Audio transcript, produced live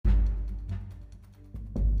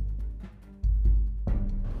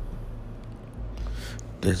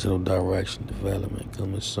Digital direction development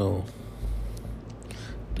coming soon.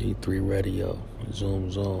 D3 Radio,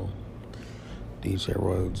 Zoom Zone, DJ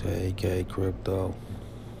Royalty, aka Crypto.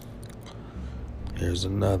 Here's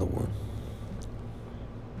another one.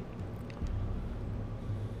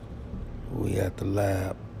 We at the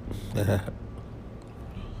lab.